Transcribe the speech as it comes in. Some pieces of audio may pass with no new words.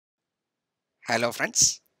Hello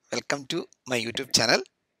friends, welcome to my YouTube channel.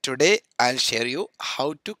 Today I'll share you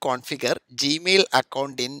how to configure Gmail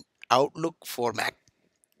account in Outlook for Mac.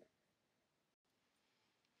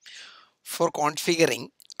 For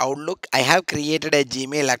configuring Outlook, I have created a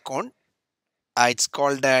Gmail account. It's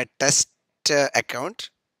called a test account,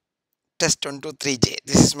 test123j.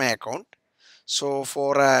 This is my account. So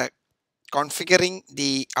for configuring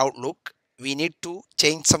the Outlook, we need to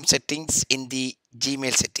change some settings in the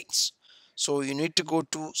Gmail settings. So you need to go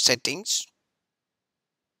to settings.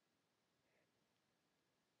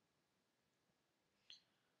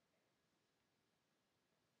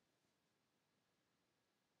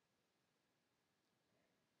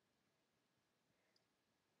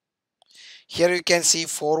 Here you can see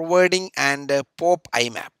forwarding and pop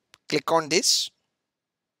IMAP. Click on this.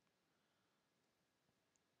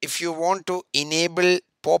 If you want to enable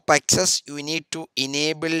pop access, you need to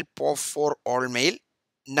enable pop for all mail.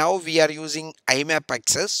 Now we are using IMAP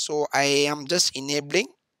access, so I am just enable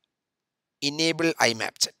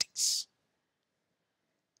IMAP settings.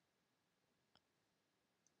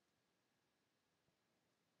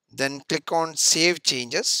 Then click on save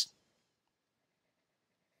changes.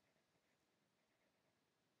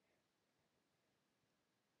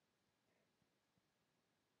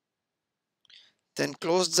 Then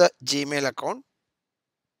close the Gmail account.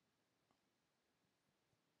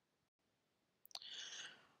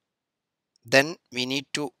 Then we need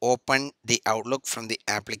to open the Outlook from the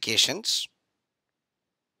applications.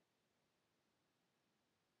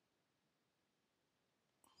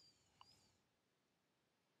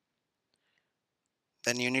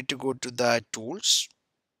 Then you need to go to the tools,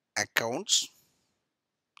 accounts,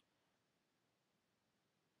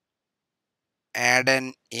 add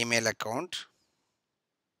an email account.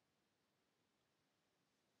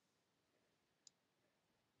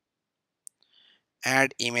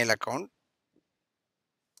 Add email account.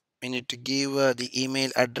 We need to give the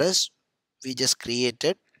email address we just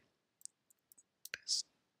created.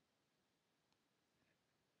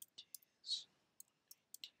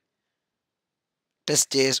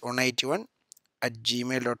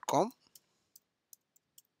 testjs181@gmail.com.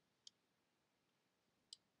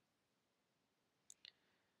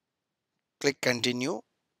 Click continue.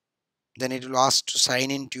 Then it will ask to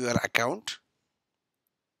sign in to your account.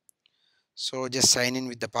 So just sign in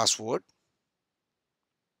with the password.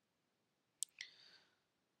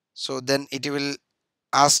 So then it will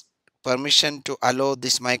ask permission to allow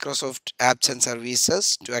this Microsoft apps and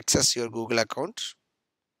services to access your Google account.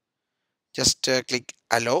 Just click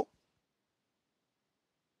allow.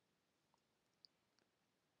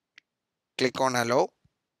 Click on allow.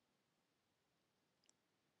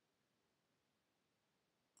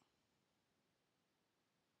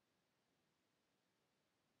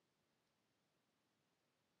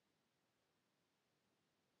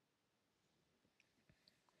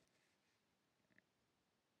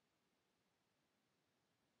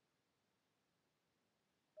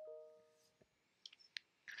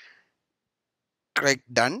 Click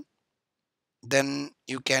done. Then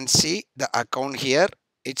you can see the account here.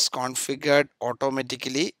 It's configured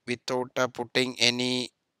automatically without putting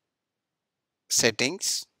any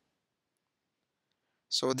settings.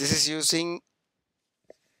 So this is using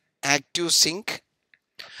active sync,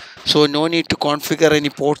 so no need to configure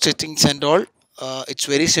any port settings and all. It's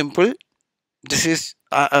very simple. This is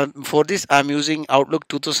for this I'm using Outlook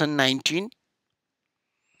 2019.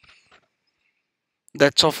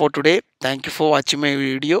 That's all for today. Thank you for watching my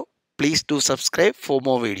video. Please do subscribe for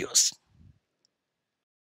more videos.